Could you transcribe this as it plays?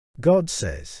God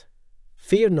says,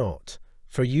 "Fear not,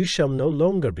 for you shall no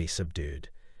longer be subdued.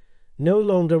 No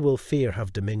longer will fear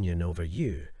have dominion over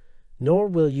you, nor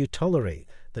will you tolerate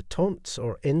the taunts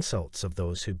or insults of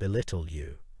those who belittle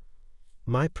you.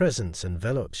 My presence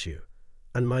envelops you,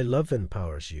 and my love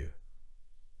empowers you.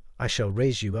 I shall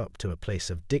raise you up to a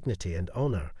place of dignity and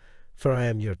honor, for I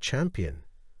am your champion.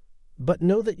 But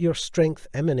know that your strength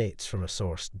emanates from a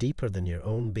source deeper than your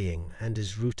own being and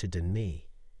is rooted in me.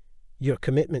 Your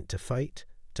commitment to fight,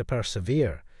 to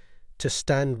persevere, to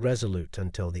stand resolute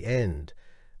until the end,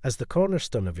 as the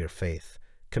cornerstone of your faith,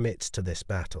 commits to this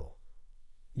battle.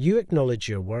 You acknowledge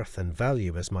your worth and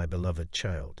value as my beloved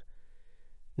child.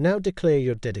 Now declare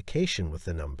your dedication with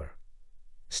the number.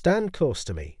 Stand close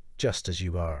to me, just as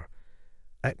you are.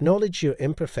 Acknowledge your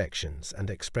imperfections and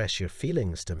express your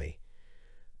feelings to me.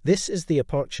 This is the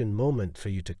opportune moment for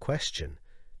you to question,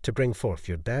 to bring forth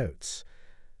your doubts.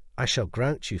 I shall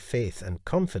grant you faith and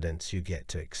confidence you get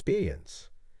to experience.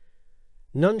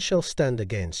 None shall stand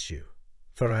against you,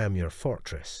 for I am your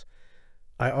fortress.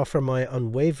 I offer my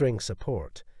unwavering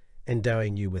support,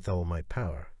 endowing you with all my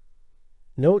power.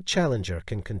 No challenger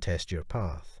can contest your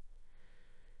path.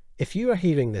 If you are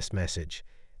hearing this message,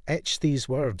 etch these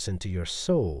words into your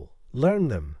soul, learn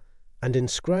them, and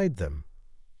inscribe them.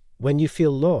 When you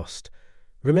feel lost,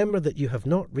 remember that you have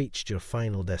not reached your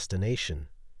final destination.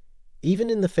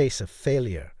 Even in the face of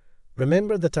failure,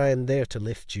 remember that I am there to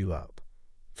lift you up,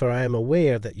 for I am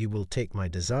aware that you will take my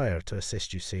desire to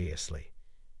assist you seriously.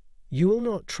 You will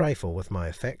not trifle with my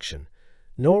affection,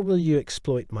 nor will you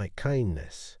exploit my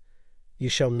kindness. You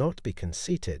shall not be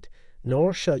conceited,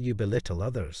 nor shall you belittle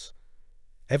others.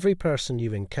 Every person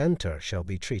you encounter shall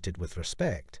be treated with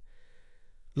respect.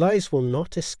 Lies will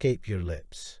not escape your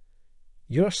lips.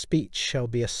 Your speech shall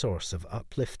be a source of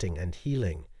uplifting and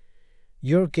healing.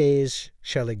 Your gaze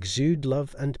shall exude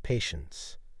love and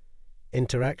patience.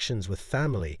 Interactions with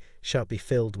family shall be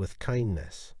filled with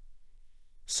kindness.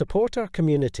 Support our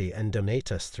community and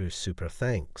donate us through Super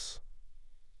Thanks.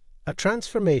 A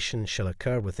transformation shall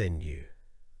occur within you,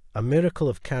 a miracle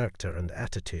of character and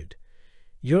attitude.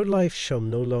 Your life shall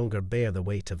no longer bear the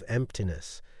weight of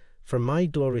emptiness, for my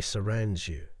glory surrounds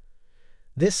you.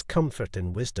 This comfort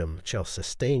and wisdom shall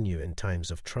sustain you in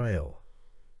times of trial.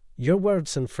 Your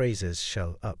words and phrases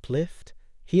shall uplift,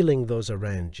 healing those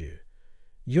around you.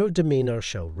 Your demeanor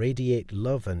shall radiate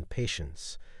love and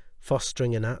patience,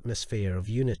 fostering an atmosphere of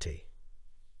unity.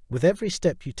 With every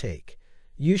step you take,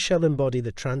 you shall embody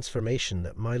the transformation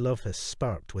that my love has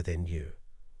sparked within you.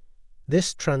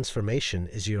 This transformation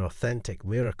is your authentic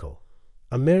miracle,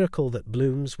 a miracle that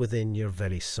blooms within your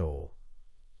very soul.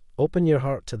 Open your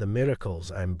heart to the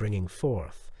miracles I am bringing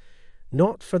forth,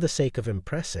 not for the sake of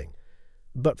impressing,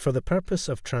 but for the purpose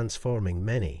of transforming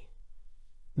many.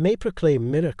 May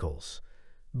proclaim miracles,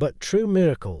 but true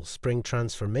miracles bring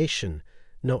transformation,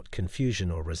 not confusion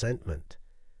or resentment.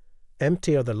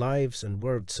 Empty are the lives and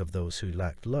words of those who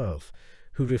lack love,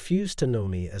 who refuse to know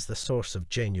me as the source of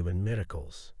genuine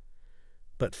miracles.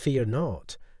 But fear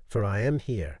not, for I am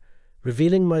here,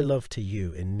 revealing my love to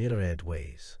you in myriad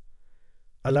ways.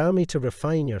 Allow me to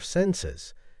refine your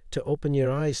senses, to open your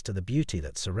eyes to the beauty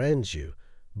that surrounds you,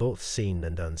 both seen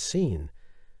and unseen.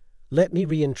 Let me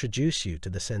reintroduce you to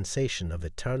the sensation of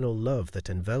eternal love that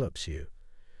envelops you.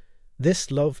 This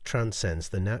love transcends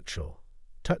the natural,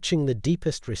 touching the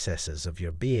deepest recesses of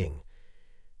your being.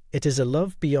 It is a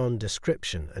love beyond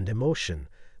description and emotion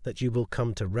that you will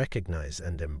come to recognize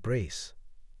and embrace.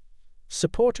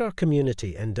 Support our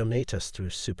community and donate us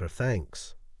through Super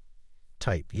Thanks.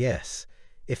 Type yes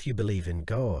if you believe in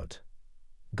God.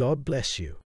 God bless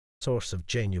you, source of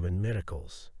genuine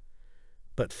miracles.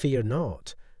 But fear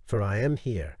not, for I am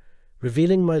here,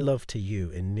 revealing my love to you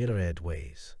in myriad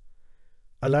ways.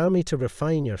 Allow me to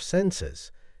refine your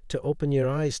senses, to open your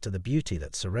eyes to the beauty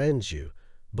that surrounds you,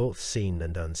 both seen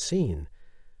and unseen.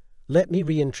 Let me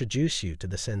reintroduce you to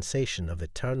the sensation of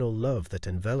eternal love that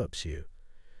envelops you.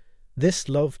 This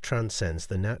love transcends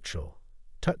the natural,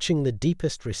 touching the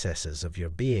deepest recesses of your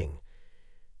being.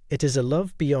 It is a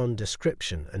love beyond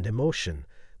description and emotion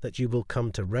that you will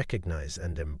come to recognize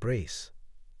and embrace.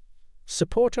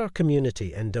 Support our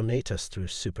community and donate us through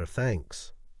Super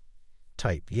Thanks.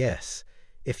 Type yes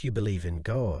if you believe in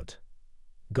God.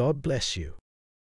 God bless you.